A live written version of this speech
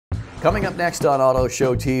Coming up next on Auto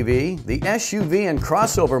Show TV, the SUV and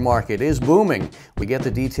crossover market is booming. We get the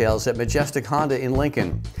details at Majestic Honda in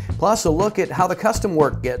Lincoln. Plus a look at how the custom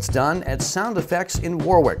work gets done at Sound Effects in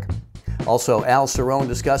Warwick. Also, Al Cerrone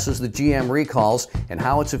discusses the GM recalls and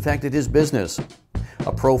how it's affected his business.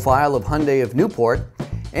 A profile of Hyundai of Newport.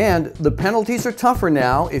 And the penalties are tougher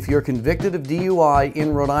now if you're convicted of DUI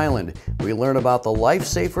in Rhode Island. We learn about the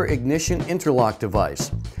LifeSafer ignition interlock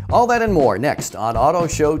device. All that and more next on Auto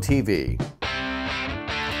Show TV.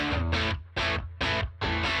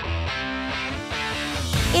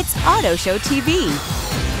 It's Auto Show TV.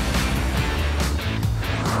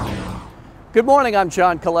 Good morning, I'm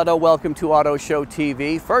John Colletto. Welcome to Auto Show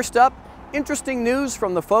TV. First up, interesting news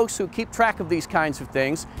from the folks who keep track of these kinds of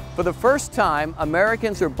things. For the first time,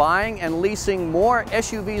 Americans are buying and leasing more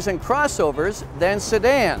SUVs and crossovers than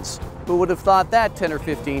sedans. Who would have thought that 10 or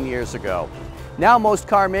 15 years ago? Now most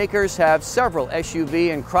car makers have several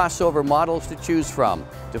SUV and crossover models to choose from.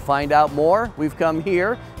 To find out more, we've come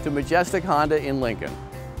here to Majestic Honda in Lincoln.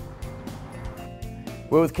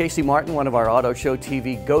 We're with Casey Martin, one of our Auto Show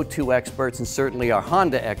TV go-to experts and certainly our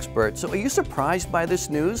Honda expert. So are you surprised by this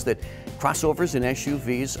news that crossovers and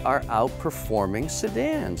SUVs are outperforming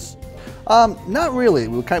sedans? Not really.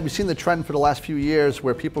 We've seen the trend for the last few years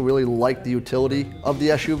where people really like the utility of the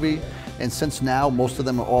SUV. And since now most of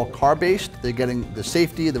them are all car-based, they're getting the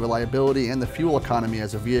safety, the reliability, and the fuel economy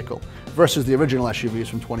as a vehicle versus the original SUVs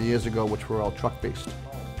from 20 years ago, which were all truck-based.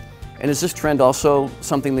 And is this trend also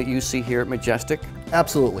something that you see here at Majestic?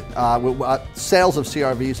 Absolutely. Sales of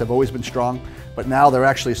CRVs have always been strong, but now they're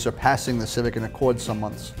actually surpassing the Civic and Accord some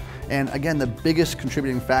months. And again, the biggest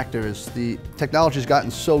contributing factor is the technology's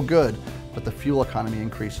gotten so good, but the fuel economy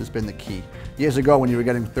increase has been the key. Years ago, when you were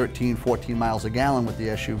getting 13, 14 miles a gallon with the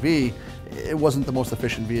SUV, it wasn't the most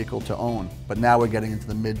efficient vehicle to own. But now we're getting into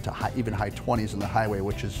the mid to high, even high 20s on the highway,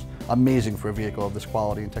 which is amazing for a vehicle of this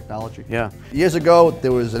quality and technology. Yeah. Years ago,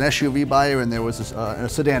 there was an SUV buyer and there was a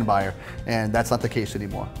sedan buyer, and that's not the case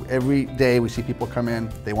anymore. Every day we see people come in,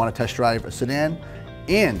 they want to test drive a sedan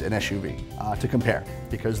and an SUV to compare,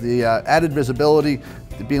 because the added visibility,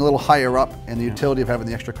 being a little higher up, and the utility of having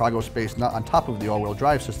the extra cargo space not on top of the all-wheel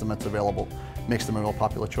drive system that's available makes them a real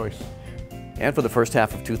popular choice. And for the first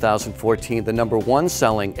half of 2014, the #1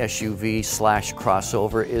 selling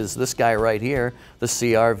SUV/crossover is this guy right here, the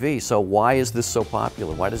CR-V. So why is this so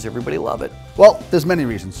popular? Why does everybody love it? Well, there's many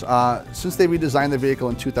reasons. Since they redesigned the vehicle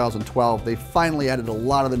in 2012, they finally added a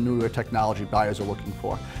lot of the newer technology buyers are looking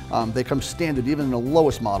for. They come standard even in the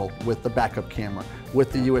lowest model with the backup camera,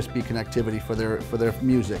 with the USB connectivity for their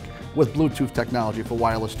music, with Bluetooth technology for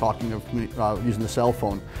wireless talking of using the cell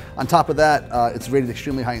phone. On top of that, it's rated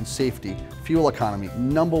extremely high in safety, fuel economy,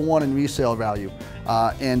 #1 in resale value,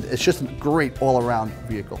 and it's just a great all-around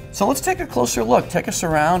vehicle. So let's take a closer look. Take us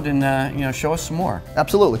around and show us some more.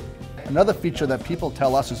 Absolutely. Another feature that people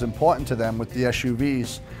tell us is important to them with the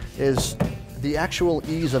SUVs is the actual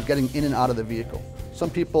ease of getting in and out of the vehicle. Some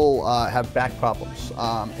people have back problems,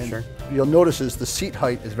 and Sure. You'll notice is the seat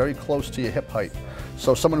height is very close to your hip height.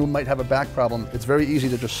 So someone who might have a back problem, it's very easy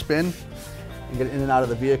to just spin and get in and out of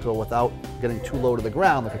the vehicle without getting too low to the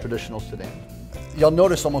ground like a traditional sedan. You'll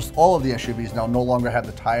notice almost all of the SUVs now no longer have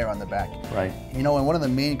the tire on the back. Right. You know, and one of the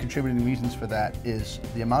main contributing reasons for that is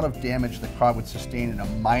the amount of damage the car would sustain in a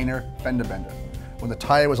minor fender bender. When the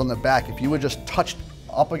tire was on the back, if you were just touched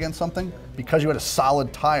up against something, because you had a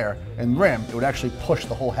solid tire and rim, it would actually push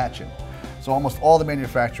the whole hatch in. So almost all the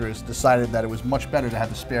manufacturers decided that it was much better to have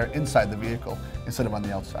the spare inside the vehicle instead of on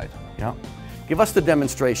the outside. Yeah. Give us the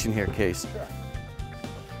demonstration here, Case. Sure.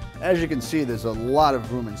 As you can see, there's a lot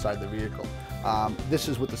of room inside the vehicle. This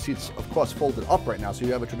is with the seats, of course, folded up right now, so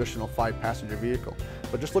you have a traditional 5-passenger vehicle.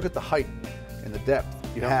 But just look at the height and the depth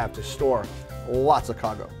you have to store lots of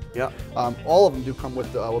cargo. Yeah. All of them do come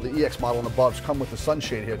with, well, the EX model and above come with the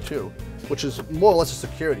sunshade here too, which is more or less a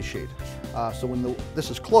security shade. So when this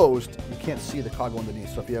is closed, you can't see the cargo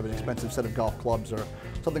underneath. So if you have an expensive set of golf clubs or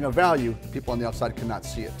something of value, people on the outside cannot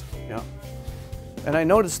see it. Yeah. And I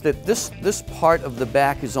noticed that this part of the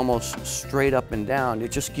back is almost straight up and down.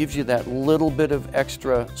 It just gives you that little bit of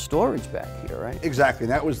extra storage back here, right? Exactly.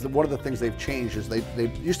 And that was one of the things they've changed is they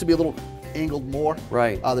used to be a little angled more.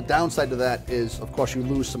 Right. The downside to that is, of course, you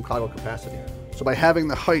lose some cargo capacity. So by having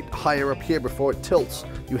the height higher up here before it tilts,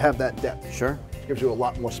 you have that depth. Sure. It gives you a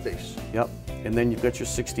lot more space. Yep. And then you've got your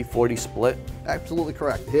 60-40 split. Absolutely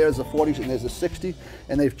correct. Here's a 40 and there's a 60,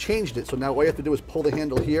 and they've changed it. So now all you have to do is pull the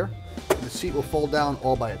handle here, and the seat will fold down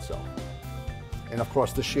all by itself. And of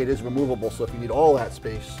course, this shade is removable, so if you need all that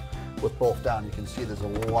space with both down, you can see there's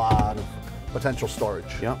a lot of potential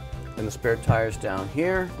storage. Yep. And the spare tire's down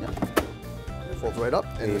here. Yep. folds right up.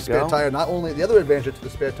 And you the spare go. tire, not only, the other advantage to the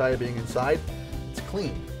spare tire being inside, it's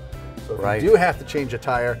clean. So if Right. you do have to change a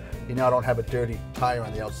tire, you now don't have a dirty tire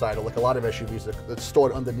on the outside, or like a lot of SUVs that's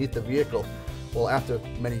stored underneath the vehicle. Well, after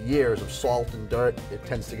many years of salt and dirt, it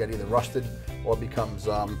tends to get either rusted or becomes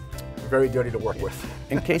very dirty to work with.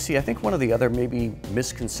 And Casey, I think one of the other maybe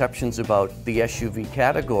misconceptions about the SUV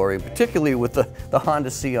category, particularly with the Honda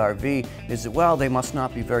CR-V, is that, well, they must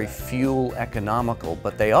not be very fuel economical,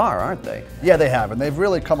 but they are, aren't they? Yeah, they have, and they've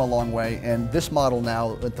really come a long way. And this model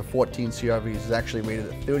now, with the 14 CR-Vs, is actually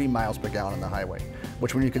rated at 30 miles per gallon on the highway,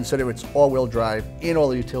 which when you consider it's all-wheel drive and all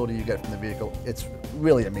the utility you get from the vehicle, it's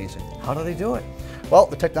really amazing. How do they do it? Well,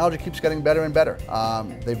 the technology keeps getting better and better.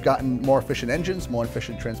 They've gotten more efficient engines, more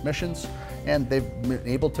efficient transmissions, and they've been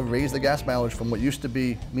able to raise the gas mileage from what used to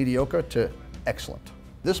be mediocre to excellent.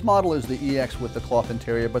 This model is the EX with the cloth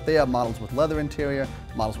interior, but they have models with leather interior,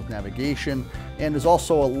 models with navigation, and there's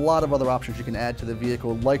also a lot of other options you can add to the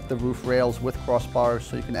vehicle, like the roof rails with crossbars,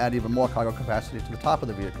 so you can add even more cargo capacity to the top of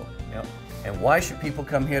the vehicle. Yep. And why should people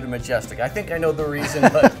come here to Majestic? I think I know the reason,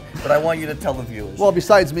 but I want you to tell the viewers. Well,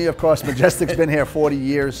 besides me, of course, Majestic's been here 40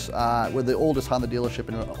 years. We're the oldest Honda dealership,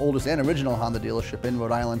 and oldest and original Honda dealership in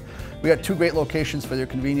Rhode Island. We got two great locations for your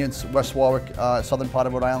convenience: West Warwick, southern part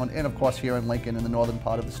of Rhode Island, and of course here in Lincoln, in the northern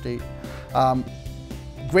part of the state.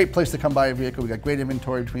 Great place to come buy a vehicle. We got great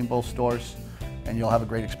inventory between both stores, and you'll have a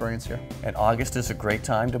great experience here. And August is a great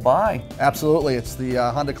time to buy. Absolutely. It's the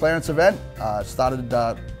Honda clearance event. It started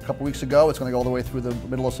a couple weeks ago. It's going to go all the way through the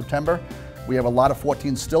middle of September. We have a lot of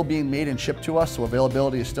 14s still being made and shipped to us, so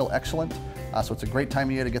availability is still excellent. So it's a great time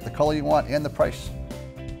of year to get the color you want and the price.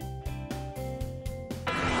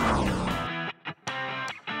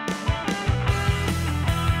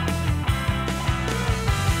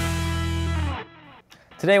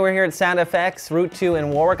 Today we're here at Sound FX, Route 2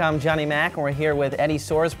 in Warwick. I'm Johnny Mack, and we're here with Eddie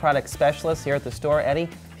Soares, product specialist here at the store. Eddie,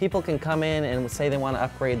 people can come in and say they want to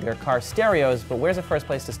upgrade their car stereos, but where's the first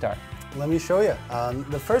place to start? Let me show you.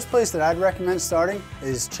 The first place that I'd recommend starting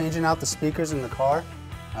is changing out the speakers in the car.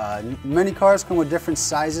 Many cars come with different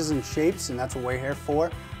sizes and shapes, and that's what we're here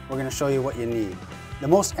for. We're going to show you what you need. The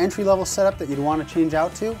most entry-level setup that you'd want to change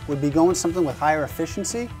out to would be going something with higher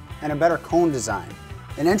efficiency and a better cone design.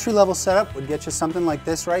 An entry-level setup would get you something like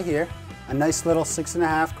this right here, a nice little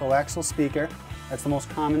 6.5 coaxial speaker. That's the most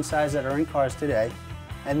common size that are in cars today.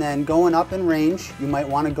 And then going up in range, you might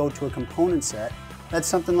want to go to a component set. That's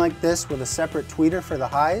something like this with a separate tweeter for the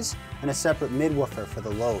highs and a separate mid-woofer for the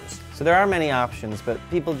lows. So there are many options, but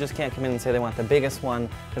people just can't come in and say they want the biggest one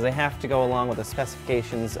because they have to go along with the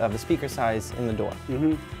specifications of the speaker size in the door.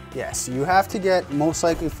 Yes, you have to get, most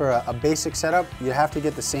likely for a basic setup, you have to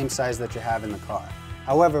get the same size that you have in the car.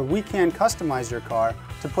 However, we can customize your car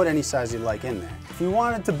to put any size you'd like in there. If you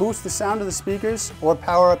wanted to boost the sound of the speakers or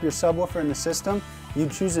power up your subwoofer in the system,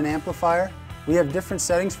 you'd choose an amplifier. We have different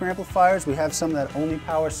settings for amplifiers. We have some that only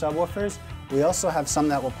power subwoofers. We also have some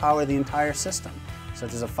that will power the entire system,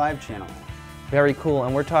 such as a 5-channel. Very cool,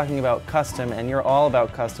 and we're talking about custom, and you're all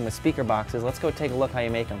about custom with speaker boxes. Let's go take a look how you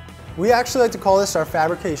make them. We actually like to call this our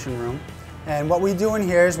fabrication room. And what we do in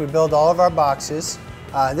here is we build all of our boxes.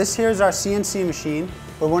 This here is our CNC machine.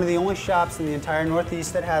 We're one of the only shops in the entire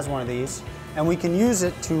Northeast that has one of these. And we can use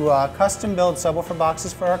it to custom build subwoofer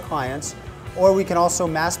boxes for our clients, or we can also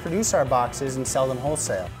mass produce our boxes and sell them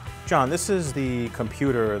wholesale. John, this is the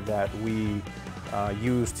computer that we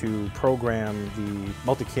use to program the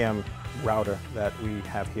multicam router that we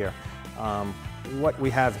have here. What we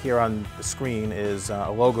have here on the screen is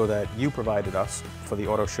a logo that you provided us for the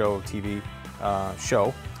Auto Show TV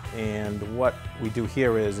show. And what we do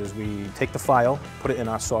here is we take the file, put it in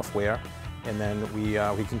our software, and then we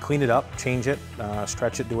can clean it up, change it,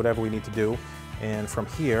 stretch it, do whatever we need to do. And from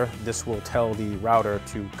here, this will tell the router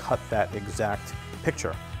to cut that exact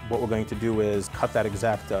picture. What we're going to do is cut that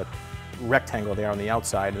exact rectangle there on the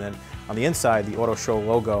outside, and then on the inside, the Auto Show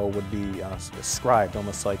logo would be scribed,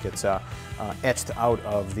 almost like it's etched out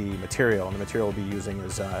of the material. And the material we'll be using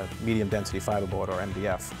is medium density fiberboard, or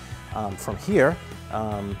MDF. From here,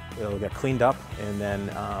 it'll get cleaned up, and then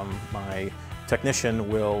my technician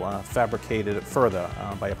will fabricate it further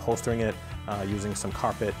by upholstering it using some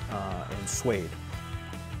carpet and suede.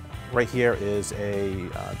 Right here is a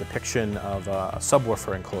depiction of a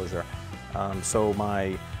subwoofer enclosure. So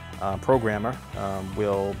my programmer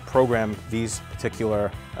will program these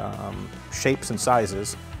particular shapes and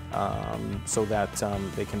sizes so that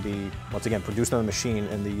they can be, once again, produced on the machine.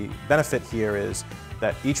 And the benefit here is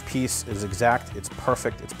that each piece is exact, it's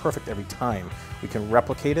perfect every time. We can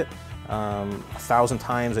replicate it 1,000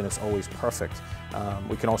 times and it's always perfect.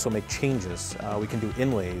 We can also make changes. We can do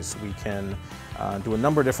inlays. We can do a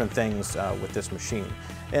number of different things with this machine.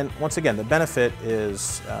 And once again, the benefit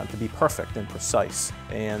is to be perfect and precise,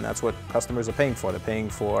 and that's what customers are paying for. They're paying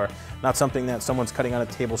for not something that someone's cutting on a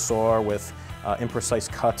table saw with imprecise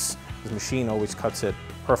cuts. This machine always cuts it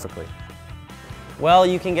perfectly. Well,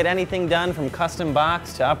 you can get anything done from custom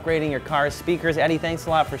box to upgrading your car's speakers. Eddie, thanks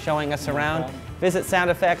a lot for showing us around. Visit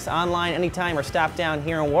Sound Effects online anytime or stop down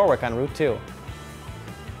here in Warwick on Route 2.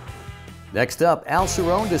 Next up, Al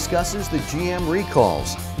Cerrone discusses the GM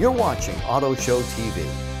recalls. You're watching Auto Show TV.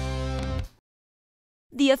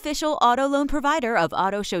 The official auto loan provider of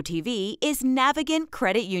Auto Show TV is Navigant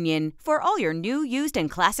Credit Union for all your new, used,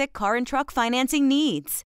 and classic car and truck financing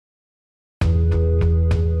needs.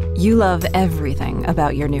 You love everything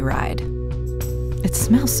about your new ride. It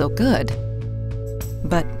smells so good.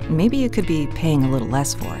 But maybe you could be paying a little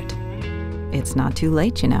less for it. It's not too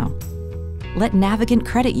late, you know. Let Navigant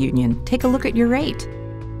Credit Union take a look at your rate.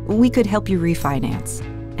 We could help you refinance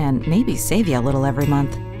and maybe save you a little every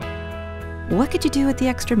month. What could you do with the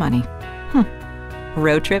extra money?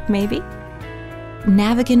 Road trip, maybe?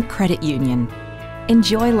 Navigant Credit Union.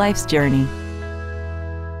 Enjoy life's journey.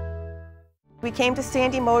 We came to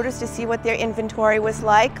Sandy Motors to see what their inventory was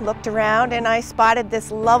like, looked around, and I spotted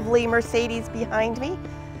this lovely Mercedes behind me.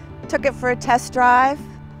 Took it for a test drive.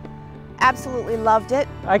 Absolutely loved it.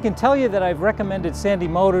 I can tell you that I've recommended Sandy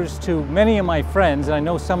Motors to many of my friends, and I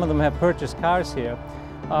know some of them have purchased cars here.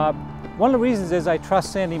 One of the reasons is I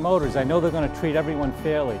trust Sandy Motors. I know they're going to treat everyone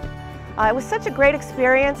fairly. It was such a great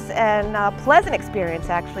experience and a pleasant experience,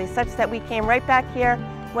 actually, such that we came right back here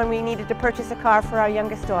when we needed to purchase a car for our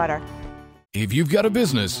youngest daughter. If you've got a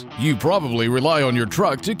business, you probably rely on your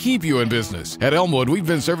truck to keep you in business. At Elmwood, we've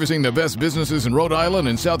been servicing the best businesses in Rhode Island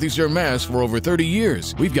and southeastern Mass for over 30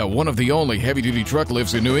 years. We've got one of the only heavy-duty truck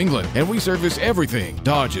lifts in New England, and we service everything: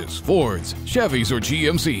 Dodges, Fords, Chevys, or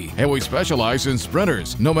GMC. And we specialize in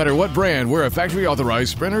Sprinters. No matter what brand, we're a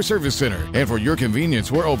factory-authorized Sprinter service center. And for your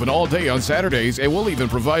convenience, we're open all day on Saturdays, and we'll even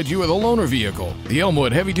provide you with a loaner vehicle. The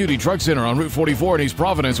Elmwood Heavy-Duty Truck Center on Route 44 in East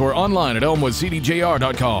Providence or online at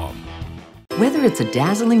elmwoodcdjr.com. Whether it's a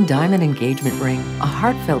dazzling diamond engagement ring, a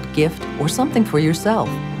heartfelt gift, or something for yourself,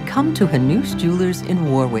 come to Hanoush Jewelers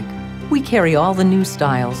in Warwick. We carry all the new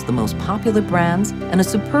styles, the most popular brands, and a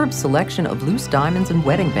superb selection of loose diamonds and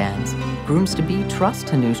wedding bands. Grooms-to-be trust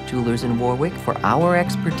Hanoush Jewelers in Warwick for our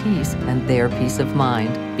expertise and their peace of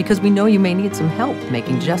mind, because we know you may need some help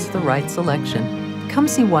making just the right selection. Come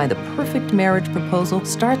see why the perfect marriage proposal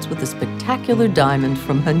starts with a spectacular diamond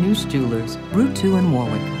from Hanoush Jewelers, Route 2 in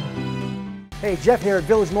Warwick. Hey, Jeff here at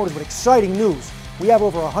Village Motors with exciting news. We have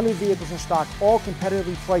over 100 vehicles in stock, all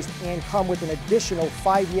competitively priced and come with an additional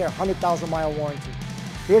 5-year, 100,000-mile warranty.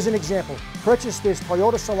 Here's an example. Purchase this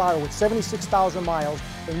Toyota Solara with 76,000 miles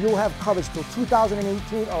and you'll have coverage till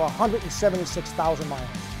 2018 or 176,000 miles.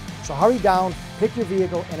 So hurry down, pick your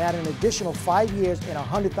vehicle, and add an additional 5 years and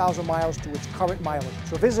 100,000 miles to its current mileage.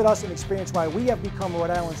 So visit us and experience why we have become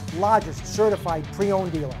Rhode Island's largest certified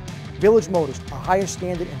pre-owned dealer. Village Motors, a higher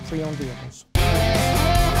standard in pre-owned vehicles.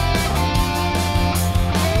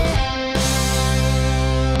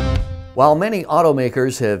 While many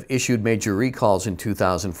automakers have issued major recalls in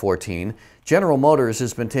 2014, General Motors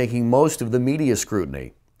has been taking most of the media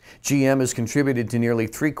scrutiny. GM has contributed to nearly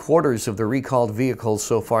 3/4 of the recalled vehicles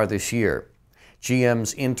so far this year.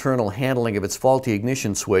 GM's internal handling of its faulty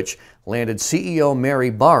ignition switch landed CEO Mary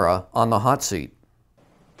Barra on the hot seat.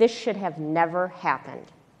 This should have never happened.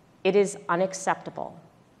 It is unacceptable.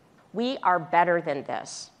 We are better than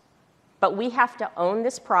this, but we have to own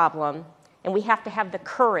this problem and we have to have the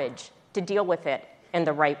courage to deal with it in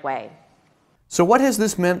the right way. So what has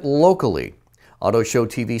this meant locally? Auto Show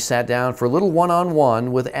TV sat down for a little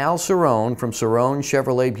one-on-one with Al Cerrone from Cerrone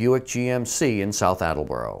Chevrolet Buick GMC in South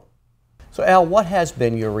Attleboro. So Al, what has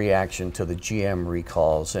been your reaction to the GM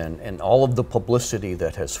recalls and all of the publicity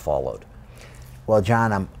that has followed? Well,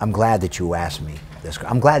 John, I'm glad that you asked me this.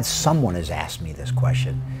 I'm glad someone has asked me this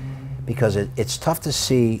question, because it's tough to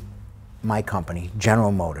see my company,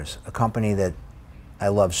 General Motors, a company that I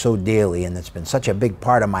love so dearly and that's been such a big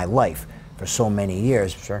part of my life for so many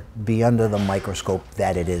years, sure, be under the microscope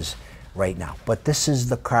that it is right now. But this is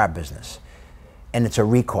the car business, and it's a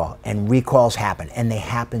recall, and recalls happen, and they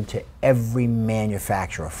happen to every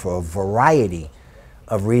manufacturer for a variety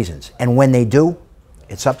of reasons. And when they do,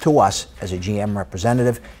 it's up to us as a GM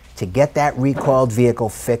representative to get that recalled vehicle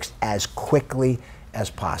fixed as quickly as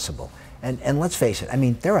possible. And let's face it, I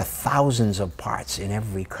mean, there are thousands of parts in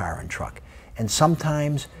every car and truck. And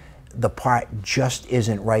sometimes the part just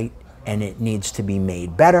isn't right and it needs to be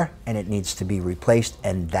made better and it needs to be replaced,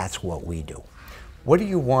 and that's what we do. What do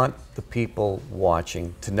you want the people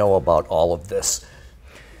watching to know about all of this?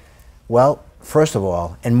 Well, first of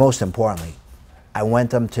all, and most importantly, I want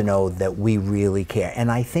them to know that we really care.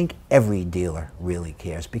 And I think every dealer really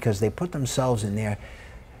cares because they put themselves in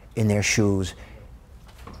their shoes.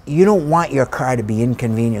 You don't want your car to be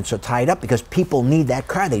inconvenienced or tied up because people need that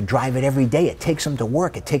car. They drive it every day. It takes them to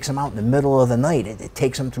work. It takes them out in the middle of the night. It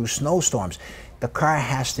takes them through snowstorms. The car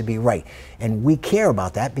has to be right. And we care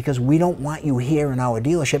about that because we don't want you here in our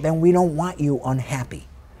dealership and we don't want you unhappy.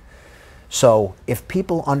 So if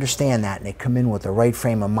people understand that and they come in with the right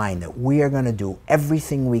frame of mind that we are going to do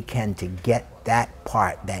everything we can to get that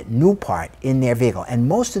part, that new part in their vehicle. And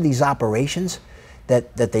most of these operations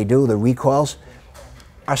that they do, the recalls,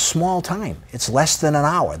 are small time. It's less than an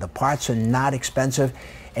hour. The parts are not expensive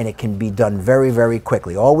and it can be done very, very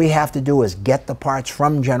quickly. All we have to do is get the parts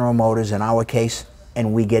from General Motors in our case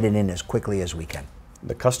and we get it in as quickly as we can.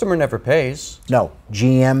 The customer never pays. No,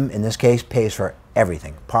 GM in this case pays for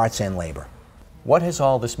everything, parts and labor. What has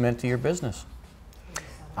all this meant to your business?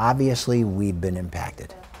 Obviously, we've been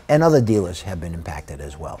impacted, and other dealers have been impacted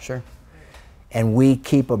as well. Sure. And we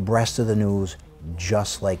keep abreast of the news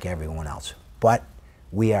just like everyone else. But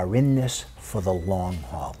we are in this for the long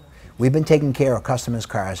haul. We've been taking care of customers'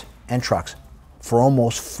 cars and trucks for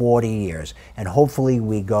almost 40 years, and hopefully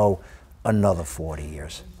we go another 40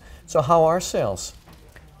 years. So how are sales?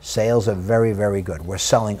 Sales are very, very good. We're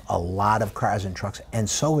selling a lot of cars and trucks, and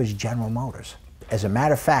so is General Motors. As a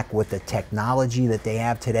matter of fact, with the technology that they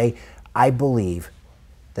have today, I believe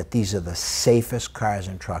that these are the safest cars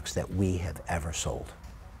and trucks that we have ever sold.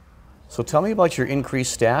 So tell me about your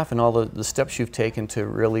increased staff and all the steps you've taken to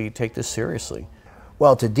really take this seriously.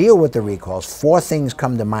 Well, to deal with the recalls, 4 things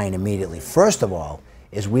come to mind immediately. First of all,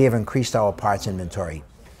 is we have increased our parts inventory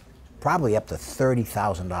probably up to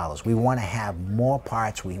 $30,000. We want to have more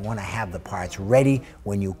parts. We want to have the parts ready.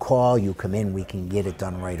 When you call, you come in, we can get it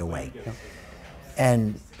done right away. Yeah.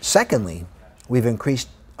 And secondly, we've increased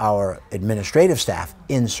our administrative staff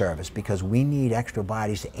in service because we need extra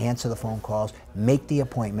bodies to answer the phone calls, make the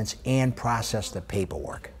appointments, and process the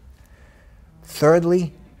paperwork.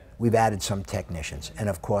 Thirdly, we've added some technicians, and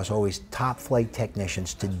of course always top-flight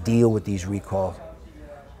technicians to deal with these recall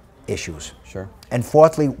issues. Sure. And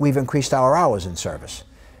fourthly, we've increased our hours in service.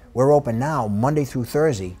 We're open now Monday through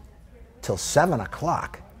Thursday till 7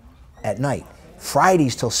 o'clock at night,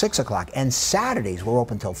 Fridays till 6 o'clock, and Saturdays we're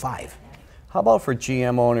open till 5. How about for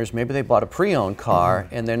GM owners, maybe they bought a pre-owned car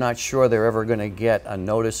and they're not sure they're ever going to get a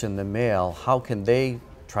notice in the mail. How can they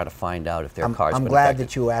try to find out if their car's been I'm glad affected?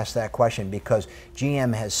 that you asked that question because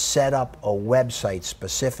GM has set up a website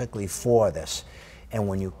specifically for this. And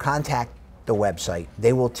when you contact the website,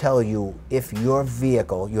 they will tell you if your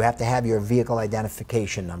vehicle, you have to have your vehicle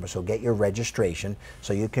identification number, so get your registration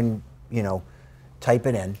so you can, type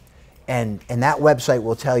it in. And that website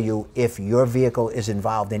will tell you if your vehicle is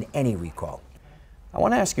involved in any recall. I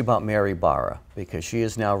want to ask you about Mary Barra because she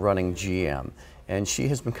is now running GM and she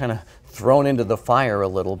has been kind of thrown into the fire a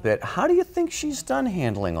little bit. How do you think she's done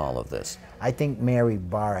handling all of this? I think Mary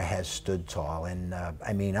Barra has stood tall, and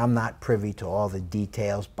I mean, I'm not privy to all the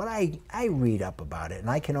details, but I read up about it, and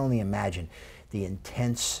I can only imagine the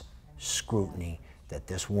intense scrutiny that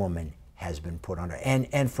this woman has been put under,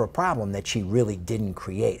 and for a problem that she really didn't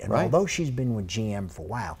create. And although she's been with GM for a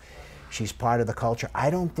while, she's part of the culture. I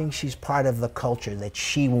don't think she's part of the culture that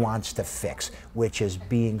she wants to fix, which is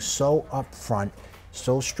being so upfront,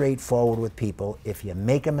 so straightforward with people. If you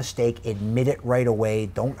make a mistake, admit it right away.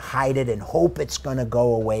 Don't hide it and hope it's going to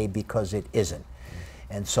go away because it isn't.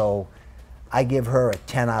 And so I give her a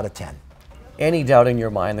 10 out of 10. Any doubt in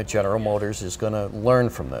your mind that General Motors is going to learn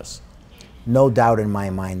from this? No doubt in my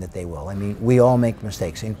mind that they will. I mean, we all make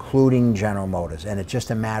mistakes, including General Motors, and it's just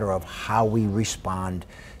a matter of how we respond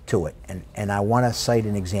to it. And I want to cite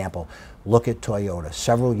an example. Look at Toyota.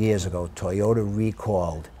 Several years ago, Toyota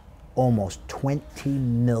recalled almost 20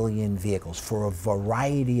 million vehicles for a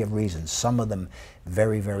variety of reasons, some of them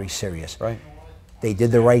very, very serious. Right. They did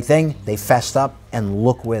the right thing, they fessed up, and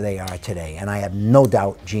look where they are today. And I have no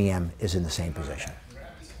doubt GM is in the same position.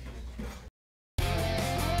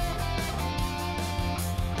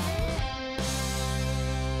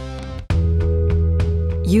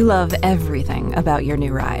 You love everything about your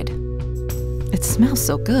new ride. It smells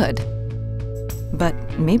so good. But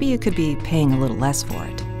maybe you could be paying a little less for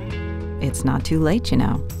it. It's not too late,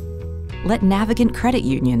 Let Navigant Credit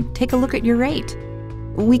Union take a look at your rate.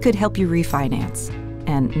 We could help you refinance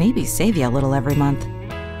and maybe save you a little every month.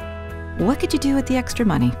 What could you do with the extra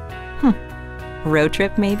money? Road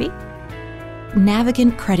trip, maybe?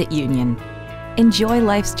 Navigant Credit Union. Enjoy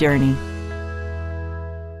life's journey.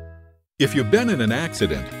 If you've been in an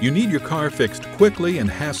accident, you need your car fixed quickly and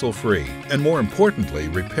hassle-free, and more importantly,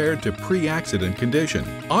 repaired to pre-accident condition.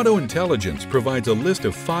 Auto Intelligence provides a list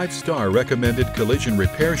of 5-star recommended collision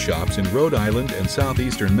repair shops in Rhode Island and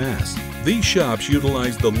southeastern Mass. These shops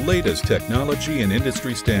utilize the latest technology and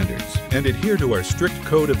industry standards and adhere to our strict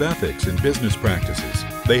code of ethics and business practices.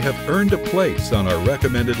 They have earned a place on our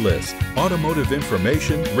recommended list. Automotive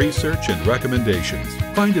information, research, and recommendations.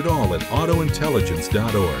 Find it all at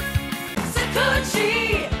autointelligence.org.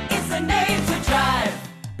 Sakuchi is the name to drive.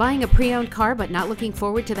 Buying a pre-owned car but not looking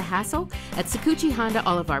forward to the hassle? At Sakuchi Honda,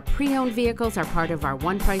 all of our pre-owned vehicles are part of our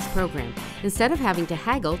One Price program. Instead of having to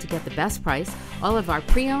haggle to get the best price, all of our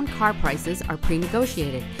pre-owned car prices are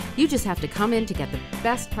pre-negotiated. You just have to come in to get the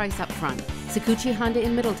best price up front. Sakuchi Honda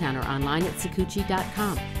in Middletown or online at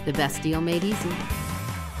sakuchi.com. The best deal made easy.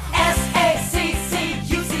 S-A-C-C-U-C-C-I.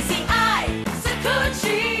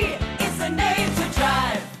 Sakuchi is the name to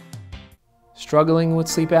drive. Struggling with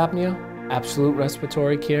sleep apnea? Absolute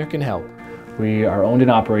Respiratory Care can help. We are owned and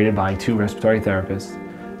operated by 2 respiratory therapists.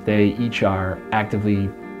 They each are actively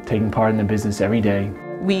taking part in the business every day.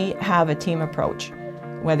 We have a team approach,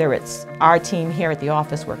 whether it's our team here at the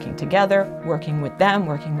office working together, working with them,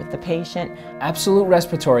 working with the patient. Absolute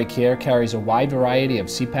Respiratory Care carries a wide variety of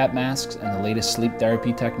CPAP masks and the latest sleep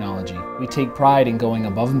therapy technology. We take pride in going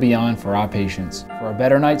above and beyond for our patients. For a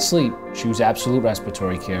better night's sleep, choose Absolute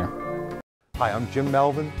Respiratory Care. Hi, I'm Jim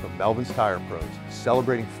Melvin from Melvin's Tire Pros,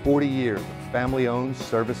 celebrating 40 years of family-owned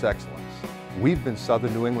service excellence. We've been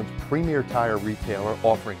Southern New England's premier tire retailer,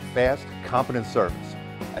 offering fast, competent service.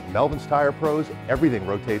 At Melvin's Tire Pros, everything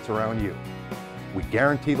rotates around you. We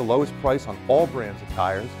guarantee the lowest price on all brands of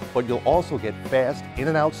tires, but you'll also get fast in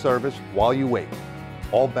and out service while you wait.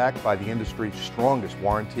 All backed by the industry's strongest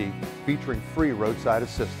warranty, featuring free roadside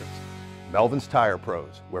assistance. Melvin's Tire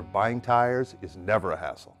Pros, where buying tires is never a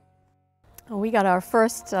hassle. We got our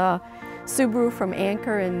first Subaru from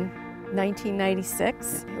Anchor in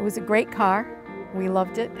 1996. It was a great car. We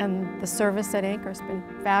loved it, and the service at Anchor has been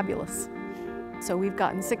fabulous. So we've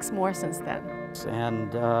gotten 6 more since then.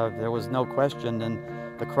 And there was no question, and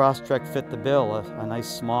the Crosstrek fit the bill. A nice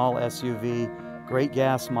small SUV, great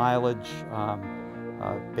gas mileage.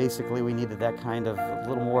 Basically, we needed that kind of a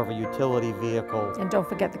little more of a utility vehicle. And don't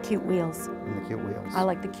forget the cute wheels. And the cute wheels. I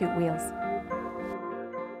like the cute wheels.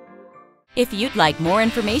 If you'd like more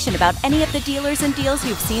information about any of the dealers and deals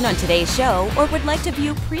you've seen on today's show, or would like to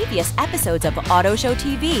view previous episodes of Auto Show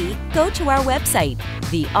TV, go to our website,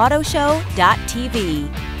 theautoshow.tv.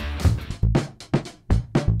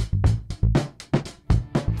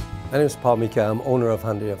 My name is Paul Mika. I'm owner of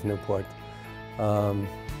Hyundai of Newport.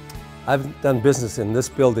 I've done business in this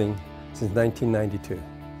building since 1992.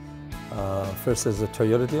 First as a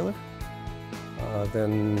Toyota dealer,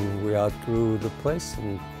 then we outgrew the place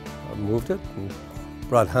and moved it and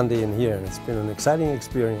brought Hyundai in here, and it's been an exciting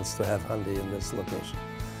experience to have Hyundai in this location.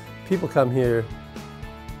 People come here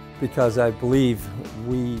because I believe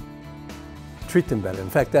we treat them better. In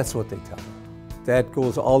fact, that's what they tell me. That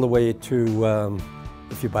goes all the way to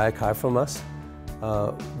if you buy a car from us,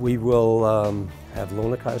 we will have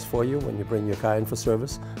loaner cars for you when you bring your car in for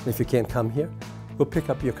service. And if you can't come here, we'll pick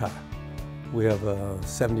up your car. We have a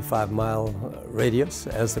 75-mile radius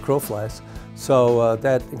as the crow flies, so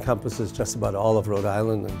that encompasses just about all of Rhode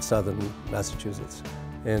Island and southern Massachusetts.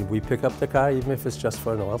 And we pick up the car even if it's just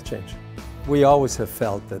for an oil change. We always have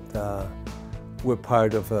felt that we're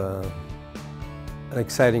part of an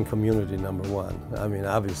exciting community, number one. I mean,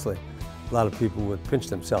 obviously, a lot of people would pinch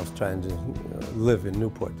themselves trying to live in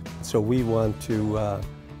Newport. So we want to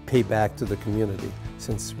pay back to the community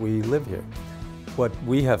since we live here. What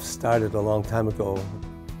we have started a long time ago,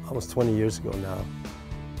 almost 20 years ago now,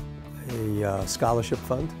 a scholarship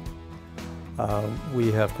fund.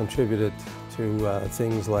 We have contributed to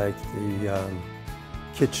things like the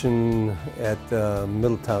kitchen at the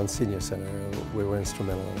Middletown Senior Center. We were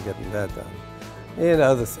instrumental in getting that done. And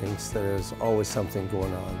other things, there's always something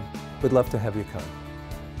going on. We'd love to have you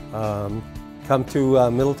come. Come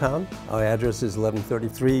to Middletown. Our address is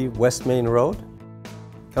 1133 West Main Road.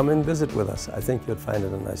 Come and visit with us. I think you'll find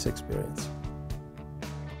it a nice experience.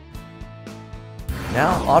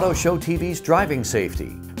 Now, Auto Show TV's Driving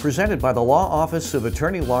Safety, presented by the Law Office of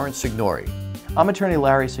Attorney Lawrence Signori. I'm Attorney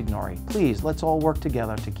Larry Signori. Please, let's all work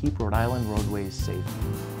together to keep Rhode Island roadways safe.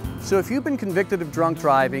 So if you've been convicted of drunk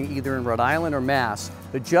driving, either in Rhode Island or Mass,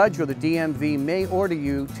 the judge or the DMV may order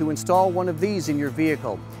you to install one of these in your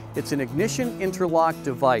vehicle. It's an ignition interlock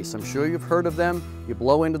device. I'm sure you've heard of them. You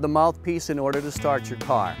blow into the mouthpiece in order to start your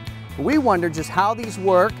car. We wonder just how these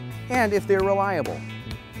work and if they're reliable.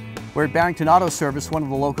 We're at Barrington Auto Service, one of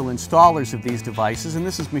the local installers of these devices, and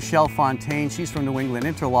this is Michelle Fontaine. She's from New England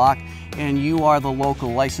Interlock, and you are the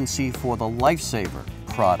local licensee for the Lifesaver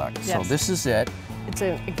product. Yes. So this is it. It's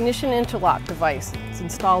an ignition interlock device. It's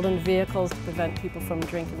installed in vehicles to prevent people from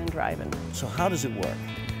drinking and driving. So how does it work?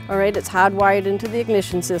 All right, it's hardwired into the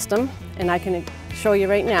ignition system, and I can show you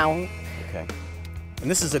right now. Okay. And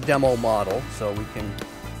this is a demo model, so we can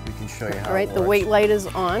show you how All right, it the works. wait light is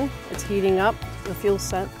on. It's heating up the fuel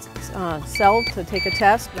cell to take a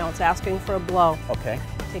test. Now it's asking for a blow. Okay.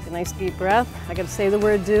 Take a nice deep breath. I got to say the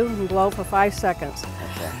word do and blow for 5 seconds.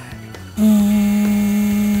 Okay.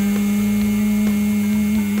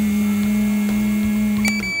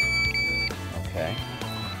 Okay.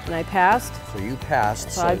 And I passed. So you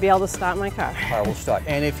passed. So I'd be able to start my car. Car will start.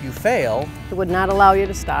 And if you fail, it would not allow you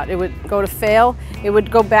to start. It would go to fail. It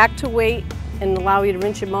would go back to wait and allow you to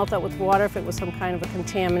rinse your mouth out with water if it was some kind of a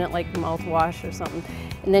contaminant like mouthwash or something.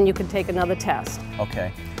 And then you could take another test.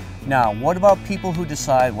 okay. Now, what about people who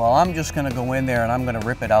decide, well, I'm just going to go in there and I'm going to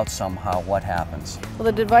rip it out somehow? What happens? Well,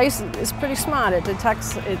 the device is pretty smart. It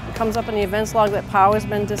detects, it comes up in the events log that power's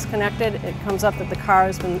been disconnected. It comes up that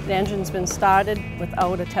the engine's been started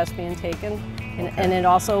without a test being taken. And it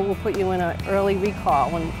also will put you in an early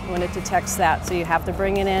recall when it detects that. So you have to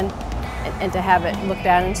bring it in and to have it looked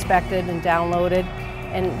at, inspected, and downloaded,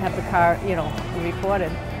 and have the car,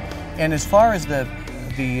 reported. And as far as the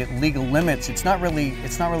legal limits, it's not really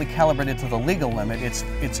calibrated to the legal limit. It's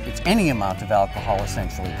any amount of alcohol,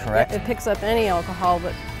 essentially, correct? It picks up any alcohol,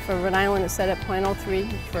 but for Rhode Island it's set at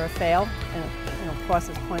 0.03 for a fail, and of course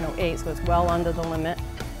it's 0.08, so it's well under the limit.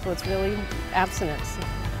 So it's really abstinence.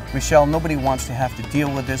 Michelle, nobody wants to have to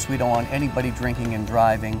deal with this. We don't want anybody drinking and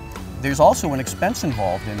driving. There's also an expense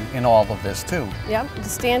involved in all of this, too. Yep, the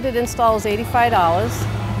standard install is $85,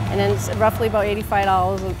 and then it's roughly about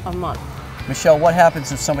 $85 a month. Michelle, what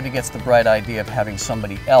happens if somebody gets the bright idea of having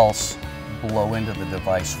somebody else blow into the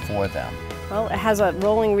device for them? Well, it has a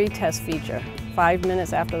rolling retest feature. 5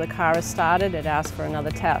 minutes after the car is started, it asks for another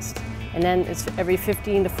test. And then it's every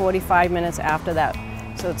 15 to 45 minutes after that.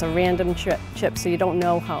 So it's a random chip, so you don't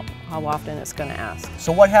know how often it's going to ask.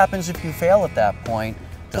 So what happens if you fail at that point?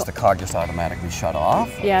 Does the car just automatically shut off?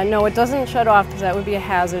 Yeah, no, it doesn't shut off because that would be a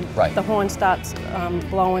hazard. Right. The horn starts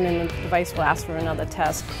blowing and the device will ask for another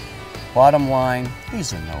test. Bottom line,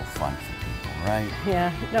 these are no fun for people, right?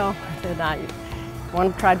 Yeah, no, they're not. You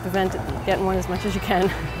want to try to prevent it, getting one as much as you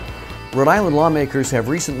can. Rhode Island lawmakers have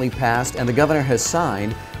recently passed, and the governor has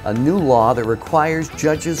signed, a new law that requires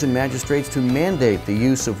judges and magistrates to mandate the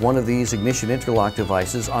use of one of these ignition interlock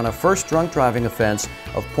devices on a first drunk driving offense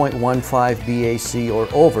of 0.15 BAC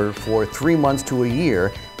or over for 3 months to a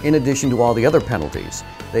year, in addition to all the other penalties.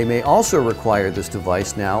 They may also require this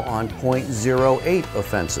device now on 0.08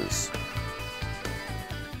 offenses.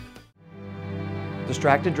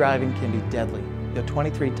 Distracted driving can be deadly. You're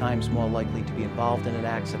 23 times more likely to be involved in an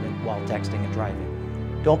accident while texting and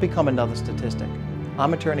driving. Don't become another statistic.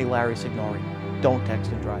 I'm attorney Larry Signori. Don't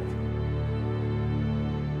text and drive.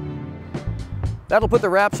 That'll put the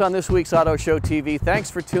wraps on this week's Auto Show TV. Thanks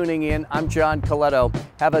for tuning in. I'm John Colletto.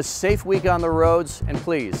 Have a safe week on the roads, and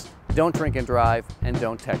please, don't drink and drive, and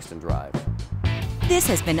don't text and drive. This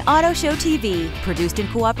has been Auto Show TV, produced in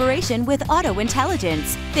cooperation with Auto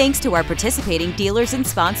Intelligence. Thanks to our participating dealers and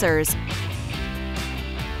sponsors.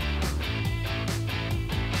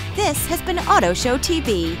 This has been Auto Show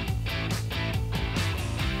TV.